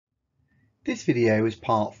This video is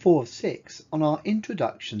part 4 of 6 on our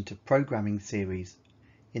Introduction to Programming series.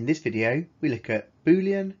 In this video, we look at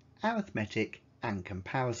Boolean, arithmetic, and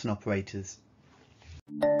comparison operators.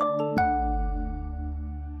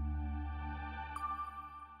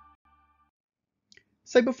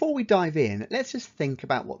 So before we dive in, let's just think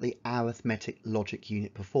about what the arithmetic logic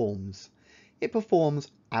unit performs. It performs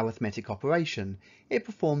arithmetic operation, it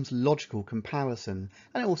performs logical comparison,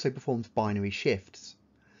 and it also performs binary shifts.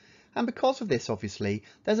 And because of this, obviously,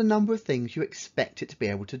 there's a number of things you expect it to be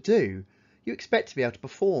able to do. You expect to be able to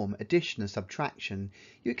perform addition and subtraction.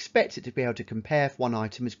 You expect it to be able to compare if one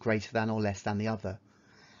item is greater than or less than the other.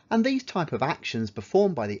 And these type of actions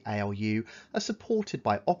performed by the ALU are supported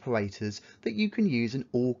by operators that you can use in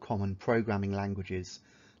all common programming languages.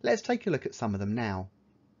 Let's take a look at some of them now.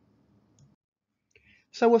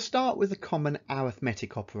 So we'll start with the common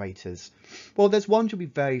arithmetic operators. Well, there's one you'll be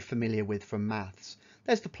very familiar with from maths.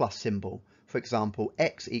 There's the plus symbol. For example,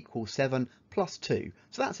 x equals 7 plus 2.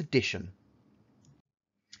 So that's addition.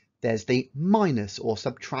 There's the minus or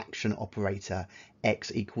subtraction operator.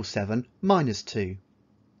 X equals 7 minus 2.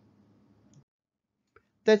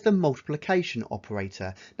 There's the multiplication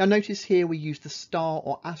operator. Now notice here we use the star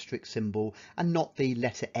or asterisk symbol and not the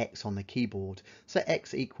letter X on the keyboard. So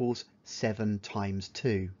x equals 7 times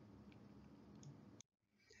 2.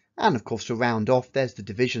 And of course, to round off, there's the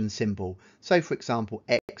division symbol. So for example,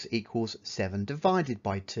 x equals 7 divided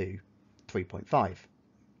by 2, 3.5.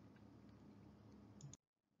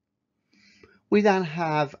 We then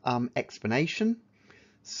have explanation.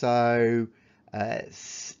 So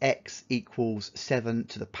x equals 7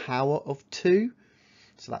 to the power of 2.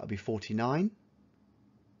 So that would be 49.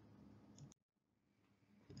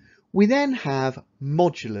 We then have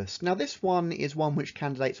modulus. Now this one is one which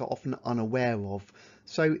candidates are often unaware of.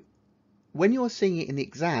 So when you're seeing it in the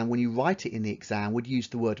exam, when you write it in the exam, would use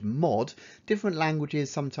the word mod. Different languages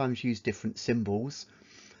sometimes use different symbols.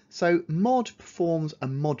 So mod performs a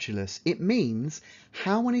modulus. It means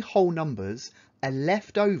how many whole numbers are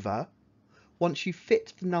left over once you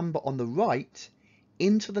fit the number on the right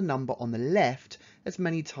into the number on the left as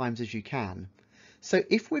many times as you can. So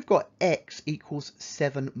if we've got x equals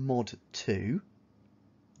 7 mod 2,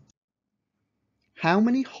 how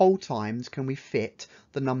many whole times can we fit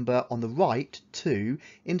the number on the right, 2,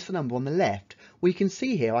 into the number on the left? We can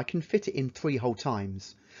see here I can fit it in 3 whole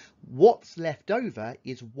times. What's left over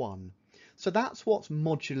is 1. So that's what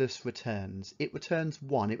modulus returns. It returns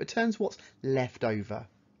 1. It returns what's left over.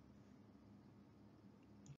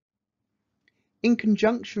 In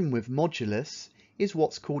conjunction with modulus is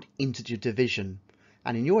what's called integer division.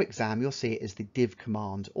 And in your exam, you'll see it as the div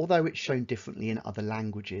command, although it's shown differently in other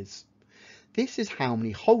languages. This is how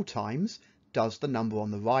many whole times does the number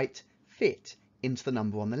on the right fit into the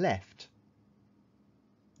number on the left.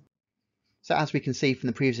 So as we can see from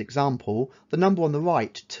the previous example, the number on the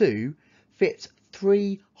right, 2, fits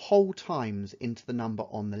 3 whole times into the number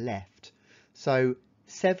on the left. So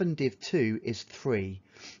 7 div 2 is 3.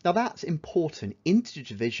 Now that's important. Integer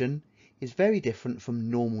division is very different from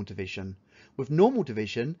normal division. With normal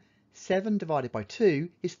division, 7 divided by 2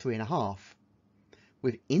 is 3.5.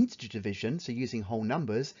 With integer division, so using whole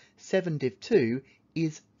numbers, 7 div 2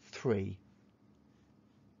 is 3.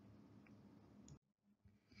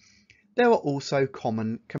 There are also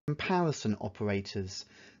common comparison operators.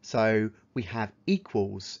 So we have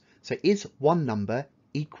equals. So is one number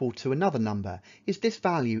equal to another number? Is this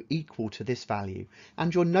value equal to this value?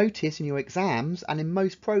 And you'll notice in your exams and in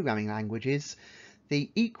most programming languages, the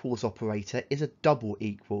equals operator is a double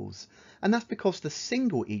equals, and that's because the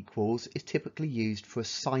single equals is typically used for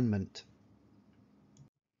assignment.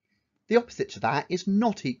 The opposite to that is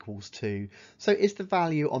not equals to, so is the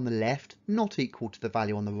value on the left not equal to the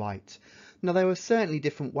value on the right? Now there are certainly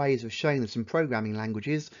different ways of showing this in programming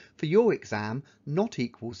languages. For your exam, not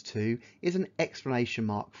equals to is an exclamation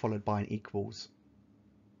mark followed by an equals.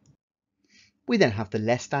 We then have the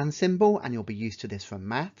less than symbol, and you'll be used to this from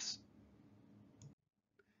maths.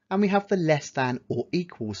 And we have the less than or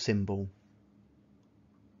equal symbol.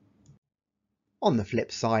 On the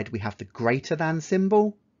flip side, we have the greater than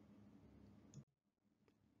symbol.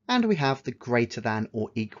 And we have the greater than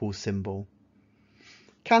or equal symbol.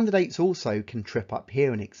 Candidates also can trip up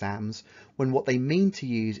here in exams when what they mean to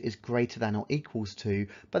use is greater than or equals to,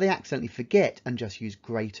 but they accidentally forget and just use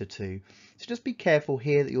greater to. So just be careful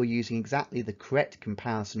here that you're using exactly the correct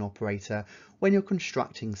comparison operator when you're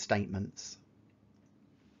constructing statements.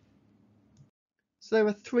 So there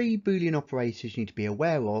are 3 Boolean operators you need to be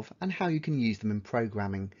aware of and how you can use them in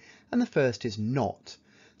programming. And the first is not.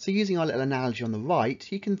 So using our little analogy on the right,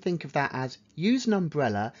 you can think of that as use an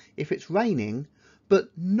umbrella if it's raining, but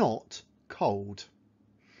not cold.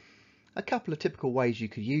 A couple of typical ways you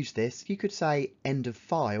could use this. You could say end of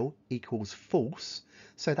file equals false,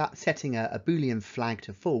 so that's setting a Boolean flag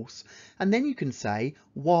to false, and then you can say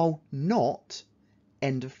while not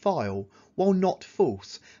end of file, while not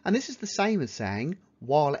false, and this is the same as saying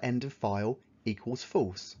while end of file equals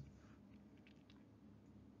false.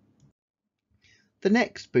 The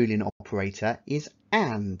next Boolean operator is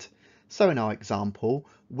AND. So in our example,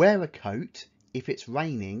 wear a coat if it's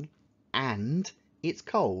raining and it's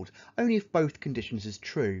cold, only if both conditions is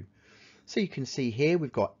true. So you can see here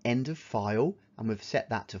we've got end of file and we've set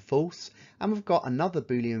that to false, and we've got another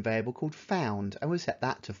Boolean variable called found and we've set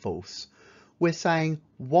that to false. We're saying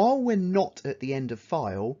while we're not at the end of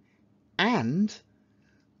file and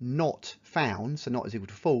not found, so not is equal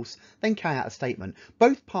to false, then carry out a statement.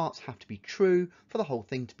 Both parts have to be true for the whole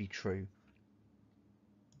thing to be true.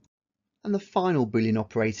 And the final Boolean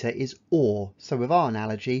operator is OR. So with our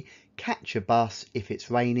analogy, catch a bus if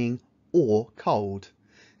it's raining or cold.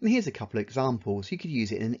 And here's a couple of examples. You could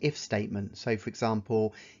use it in an if statement. So for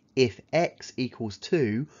example, if x equals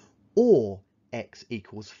 2 or x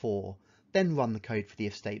equals 4, then run the code for the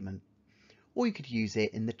if statement. Or you could use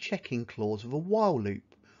it in the checking clause of a while loop.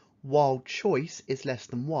 While choice is less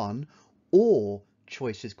than 1 or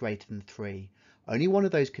choice is greater than 3. Only one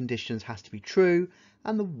of those conditions has to be true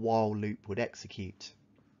and the while loop would execute.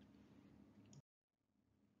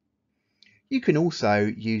 You can also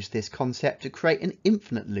use this concept to create an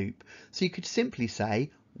infinite loop, so you could simply say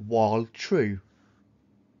while true.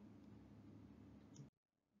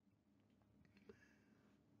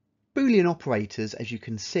 Boolean operators, as you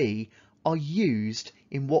can see, are used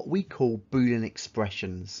in what we call Boolean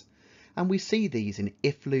expressions. And we see these in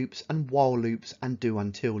if loops and while loops and do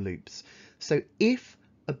until loops. So if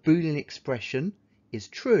a Boolean expression is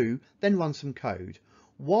true, then run some code.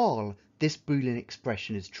 While this Boolean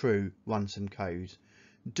expression is true, run some code.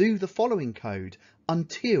 Do the following code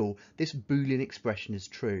until this Boolean expression is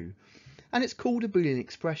true. And it's called a Boolean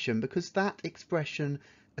expression because that expression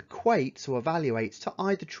equates or evaluates to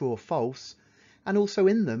either true or false, and also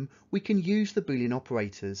in them we can use the Boolean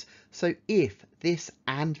operators. So if this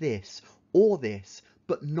and this, or this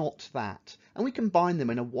but not that, and we combine them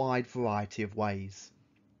in a wide variety of ways.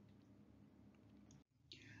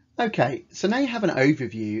 Okay, so now you have an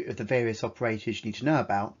overview of the various operators you need to know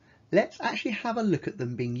about. Let's actually have a look at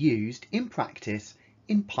them being used in practice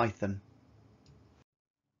in Python.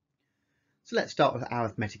 So let's start with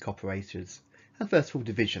arithmetic operators. And first of all,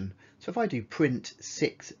 division. So if I do print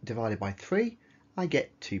 6 divided by 3, I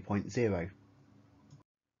get 2.0.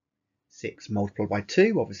 6 multiplied by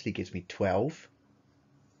 2 obviously gives me 12.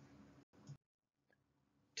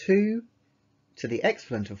 2 to the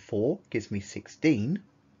exponent of 4 gives me 16.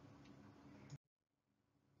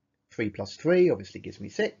 3 plus 3 obviously gives me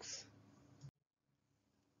 6.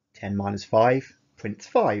 10 minus 5 prints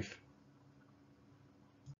 5.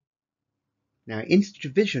 Now integer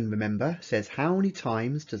division, remember, says how many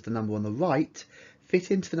times does the number on the right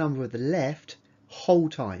fit into the number on the left whole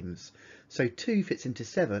times. So 2 fits into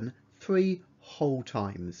 7 3 whole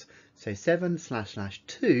times. So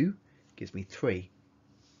 7/2 gives me 3.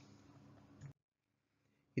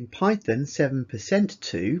 In Python, 7%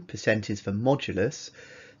 2, percent is for modulus,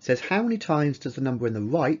 says how many times does the number on the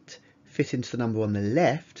right fit into the number on the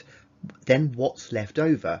left, then what's left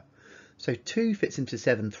over. So 2 fits into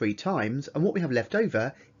 7 3 times, and what we have left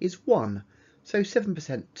over is 1. So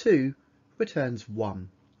 7% 2 returns 1.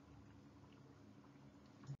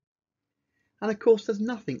 And of course there's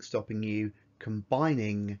nothing stopping you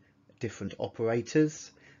combining different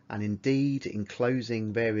operators, and indeed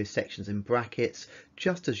enclosing various sections in brackets,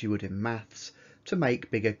 just as you would in maths, to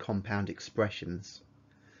make bigger compound expressions.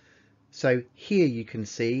 So here you can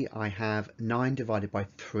see I have 9 divided by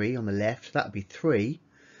 3 on the left, that would be 3,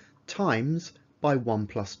 times by 1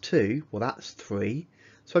 plus 2, well that's 3.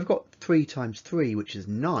 So I've got 3 times 3, which is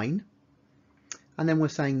 9. And then we're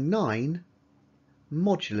saying 9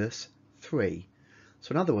 modulus 3.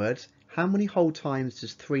 So in other words, how many whole times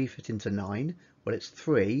does 3 fit into 9? Well, it's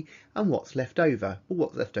 3. And what's left over? Well,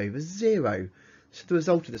 what's left over is 0. So the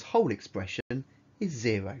result of this whole expression is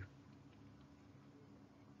 0.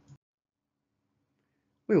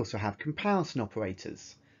 We also have comparison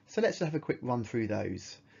operators. So let's have a quick run through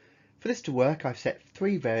those. For this to work, I've set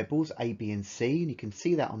 3 variables, A, B and C, and you can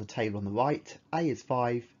see that on the table on the right. A is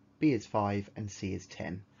 5, B is 5 and C is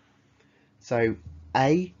 10. So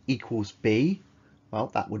A equals B, well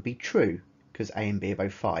that would be true because A and B are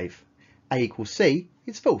both 5. A equals C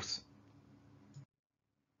is false.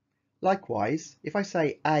 Likewise, if I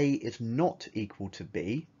say A is not equal to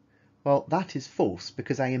B, well that is false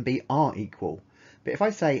because A and B are equal. But if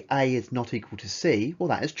I say A is not equal to C, well,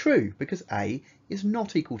 that is true because A is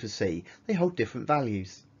not equal to C. They hold different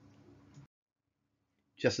values.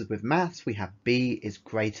 Just as with maths, we have B is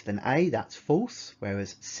greater than A, that's false,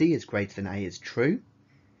 whereas C is greater than A is true.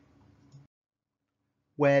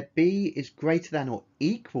 Where B is greater than or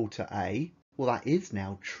equal to A, well, that is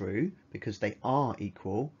now true because they are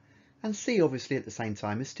equal. And C, obviously, at the same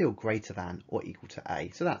time is still greater than or equal to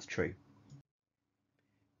A, so that's true.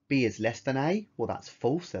 B is less than A, well, that's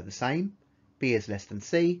false, they're the same. B is less than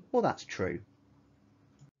C, well, that's true.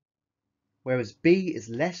 Whereas B is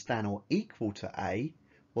less than or equal to A,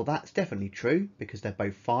 well, that's definitely true because they're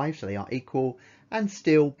both 5, so they are equal, and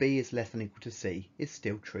still B is less than or equal to C is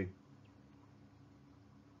still true.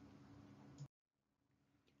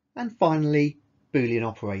 And finally, Boolean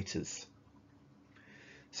operators.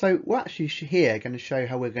 So we're actually here going to show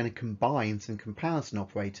how we're going to combine some comparison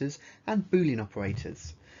operators and Boolean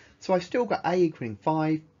operators. So I've still got A equaling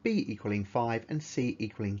 5, B equaling 5, and C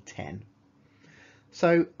equaling 10.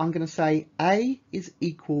 So I'm going to say A is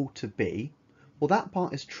equal to B. Well, that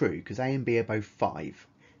part is true because A and B are both 5.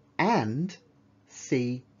 And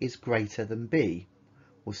C is greater than B.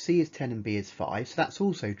 Well, C is 10 and B is 5, so that's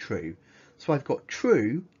also true. So I've got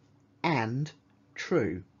true and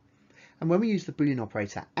true. And when we use the Boolean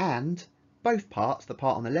operator and, both parts, the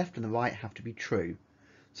part on the left and the right, have to be true.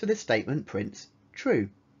 So this statement prints true.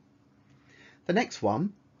 The next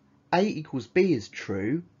one, A equals B is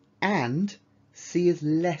true and C is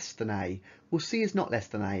less than A. Well, C is not less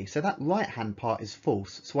than A, so that right-hand part is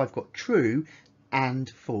false. So I've got true and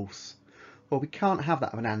false. Well, we can't have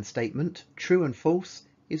that of an and statement. True and false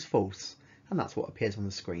is false, and that's what appears on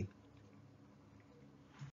the screen.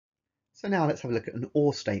 So now let's have a look at an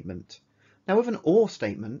OR statement. Now with an OR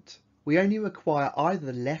statement, we only require either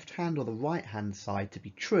the left-hand or the right-hand side to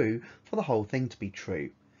be true for the whole thing to be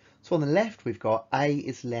true. So on the left, we've got A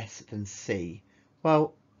is less than C.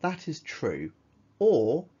 Well, that is true.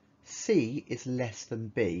 Or C is less than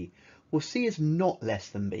B. Well, C is not less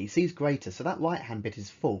than B. C is greater, so that right-hand bit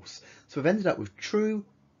is false. So we've ended up with true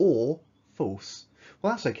or false.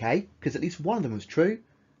 Well, that's okay, because at least one of them was true,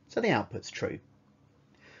 so the output's true.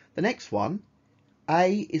 The next one,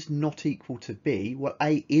 A is not equal to B. Well,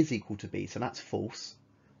 A is equal to B, so that's false.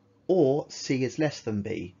 Or C is less than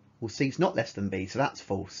B. Well, C is not less than B, so that's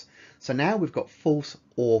false. So now we've got false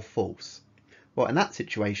or false. Well, in that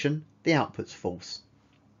situation, the output's false.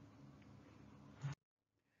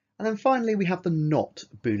 And then finally, we have the not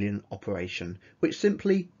Boolean operation, which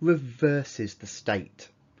simply reverses the state.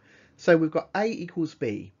 So we've got A equals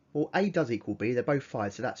B. Well, A does equal B, they're both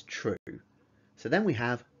 5, so that's true. So then we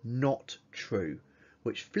have not true,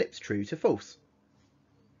 which flips true to false.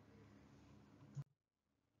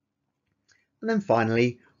 And then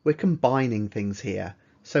finally, we're combining things here.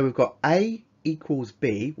 So we've got A equals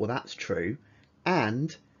B, well, that's true,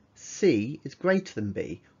 and C is greater than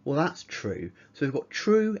B. Well, that's true. So we've got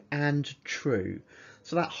true and true.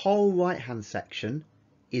 So that whole right-hand section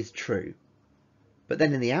is true. But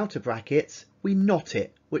then in the outer brackets, we not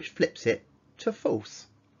it, which flips it to false.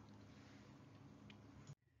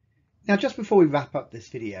 Now, just before we wrap up this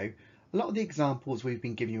video, a lot of the examples we've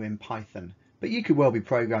been giving you in Python, but you could well be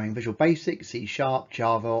programming Visual Basic, C#,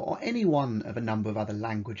 Java, or any one of a number of other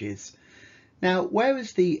languages. Now,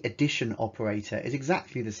 whereas the addition operator is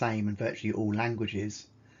exactly the same in virtually all languages,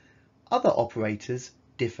 other operators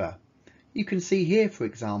differ. You can see here, for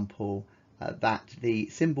example, that the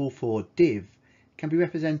symbol for div can be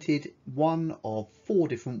represented one of 4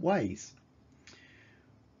 different ways.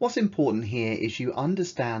 What's important here is you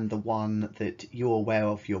understand the one that you're aware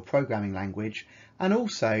of for your programming language, and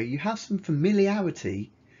also you have some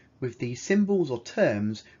familiarity with the symbols or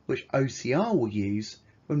terms which OCR will use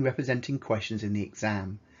when representing questions in the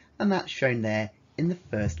exam, and that's shown there in the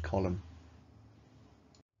first column.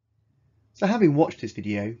 So having watched this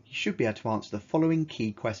video, you should be able to answer the following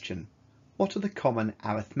key question. What are the common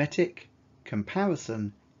arithmetic,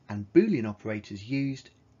 comparison, and Boolean operators used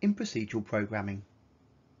in procedural programming?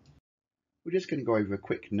 We're just going to go over a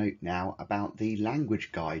quick note now about the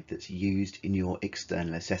language guide that's used in your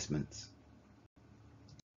external assessments.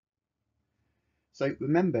 So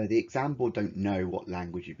remember, the exam board don't know what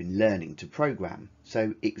language you've been learning to program,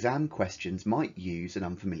 so exam questions might use an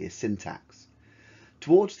unfamiliar syntax.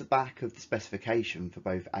 Towards the back of the specification for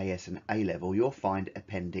both AS and A Level, you'll find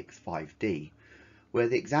Appendix 5D, where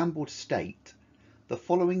the exam board state, the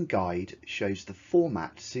following guide shows the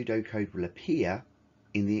format pseudocode will appear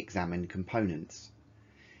in the examined components.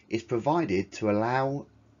 It's provided to allow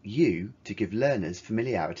you to give learners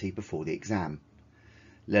familiarity before the exam.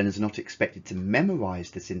 Learners are not expected to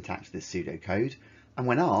memorise the syntax of this pseudocode, and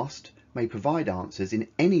when asked, may provide answers in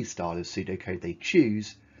any style of pseudocode they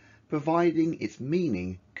choose, providing its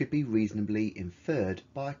meaning could be reasonably inferred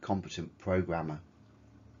by a competent programmer.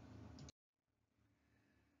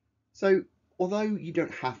 So, although you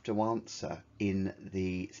don't have to answer in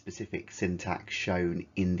the specific syntax shown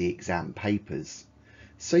in the exam papers,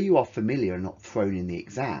 so you are familiar and not thrown in the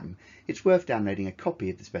exam, it's worth downloading a copy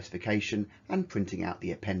of the specification and printing out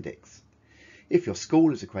the appendix. If your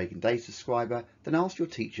school is a Craig and Day subscriber, then ask your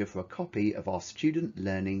teacher for a copy of our Student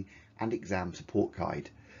Learning and Exam Support Guide.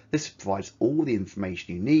 This provides all the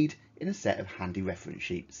information you need in a set of handy reference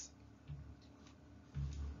sheets.